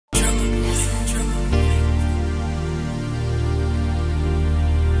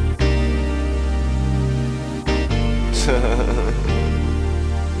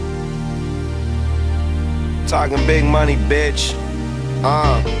Talking big money, bitch.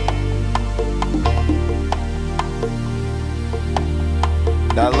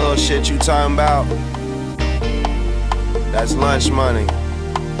 That little shit you talking about, that's lunch money.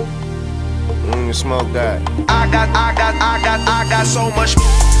 You can smoke that. I got so much.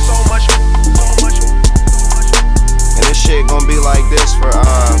 And this shit gonna be like this for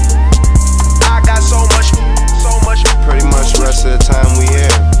I got so much. pretty much the rest of the time we here.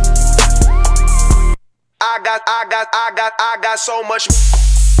 I got so much.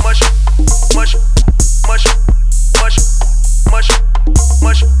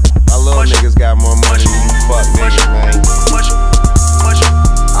 My little niggas got more money than you fuck niggas, man.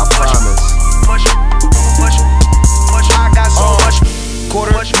 I promise. I got so much.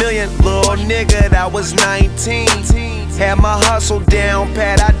 $250,000, little nigga that was 19. Had my hustle down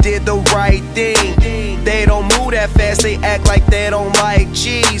pat, I did the right thing. They don't move that fast, they act like they don't like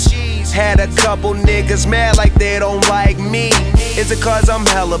cheese. Had a couple niggas mad like they don't like me. Is it cause I'm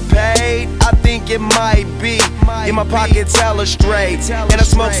hella paid? I think it might be. In my pockets hella straight, and I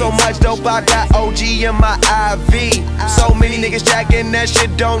smoke so much dope I got OG in my IV. So many niggas jacking that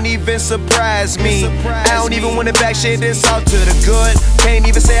shit don't even surprise me. I don't even want it back, shit, it's all to the good. Can't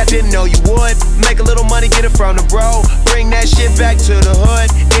even say I didn't know you would. Make a little money, get it from the bro. Bring that shit back to the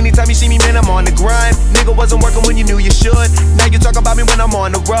hood. Anytime you see me, man, I'm on the grind. Nigga wasn't working when you knew you should. Now you talk about me when I'm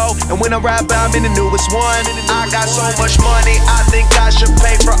on the road, and when I ride by, I'm in the newest one. I got so much money, I think I should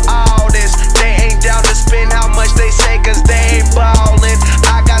pay for all this. They ain't down to spend how much they say, cause they ain't ballin'.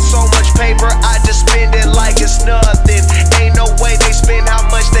 I got so much paper, I just spend it like it's nothing. Ain't no way they spend how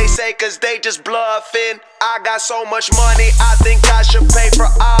much they say, cause they just bluffin'. I got so much money, I think I should pay for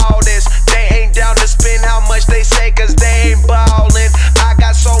all this. They ain't down to spend how much they say, cause they ain't ballin'. I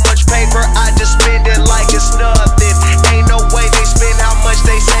got so much paper, I just spend it like it's nothing. Ain't no way they spend how much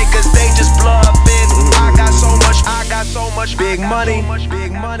they say, cause they just bluffin'. I got so much big money,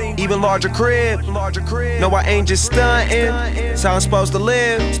 even larger crib. No, I ain't just stuntin', it's how I'm supposed to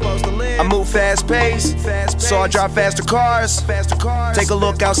live. I move fast pace, so I drive faster cars. Take a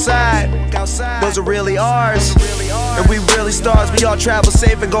look outside, those are really ours. And we really stars, we all travel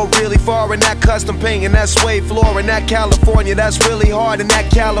safe and go really far. And that custom paint and that suede floor. And that California, that's really hard. And that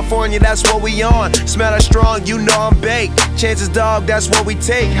California, that's what we on. Smell that strong, you know I'm baked. Chances, dog, that's what we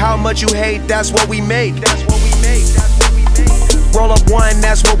take. How much you hate, that's what we make. Roll up one,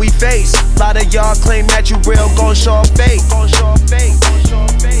 that's what we face. Lot of y'all claim that you real, gon' show up fake.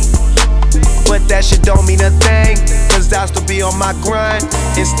 But that shit don't mean a thing, cause I still be on my grind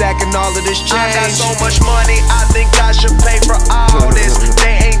and stacking all of this change. I got so much money, I think I should pay for all this.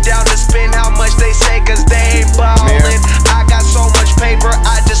 They ain't down to spend how much they say, cause they ain't ballin'. I got so much paper,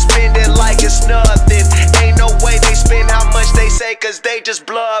 I just spend it like it's nothing. Ain't no way they spend how much they say, cause they just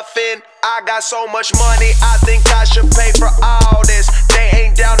bluffin'. I got so much money, I think I should pay for all this. They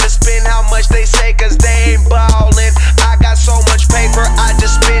ain't down to spend how much they say, cause they ain't ballin'. I got so much paper, I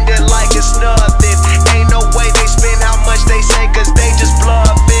just spend it like it's nothing. Ain't no way they spend how much they say, cause they just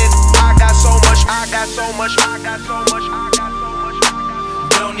bluffin'. I got so much.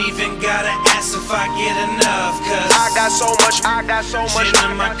 Don't even gotta ask if I get enough, cause I got so much.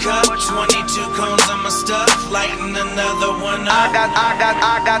 Gin in my cup, 22 cones on my stuff, lighting another one up. I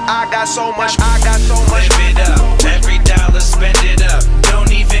got so much. Live it up, every dollar spend it up.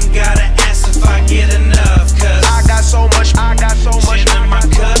 Don't even gotta ask if I get enough, cause I got so much. Gin in my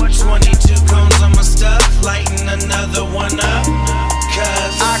cup, 22 cones on my stuff, lighting another one up.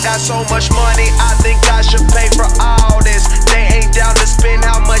 Cause I got so much money, I think I should pay for all this. They ain't down to spend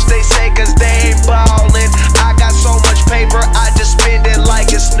how much they say, cause they ain't ballin'. I got so much paper, I just spend it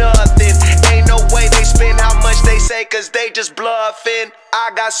like it's nothing. Ain't no way they spend how much they say, cause they just bluffin'. I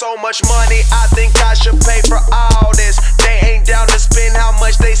got so much money, I think I should pay for all this. They ain't down to spend how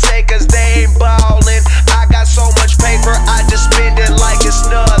much they say, cause they ain't ballin'. I got so much paper, I just spend it like it's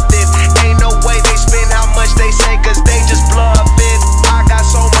nothing. Ain't no way they spend how much they say, cause they just bluffin'. I got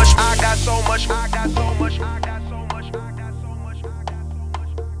so much.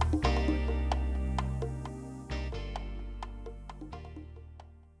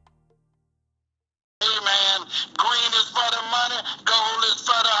 Hey man, green is for the money, gold is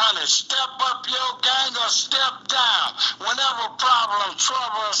for the honey. Step up your gang or step down. Whenever problem,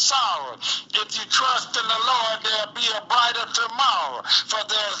 trouble, or sorrow, if you trust in the Lord, there'll be a brighter tomorrow. For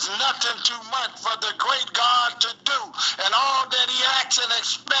there's nothing too much for the great God to do. And all that he asks and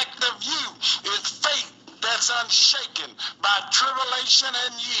expects of you is faith that's unshaken by tribulation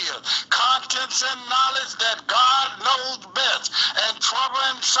and years, conscience and knowledge that God knows best. And trouble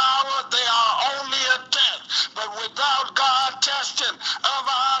and sorrow, they are only a test. But without God testing of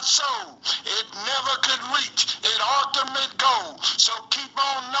our soul, it never could reach reach its ultimate goal. So keep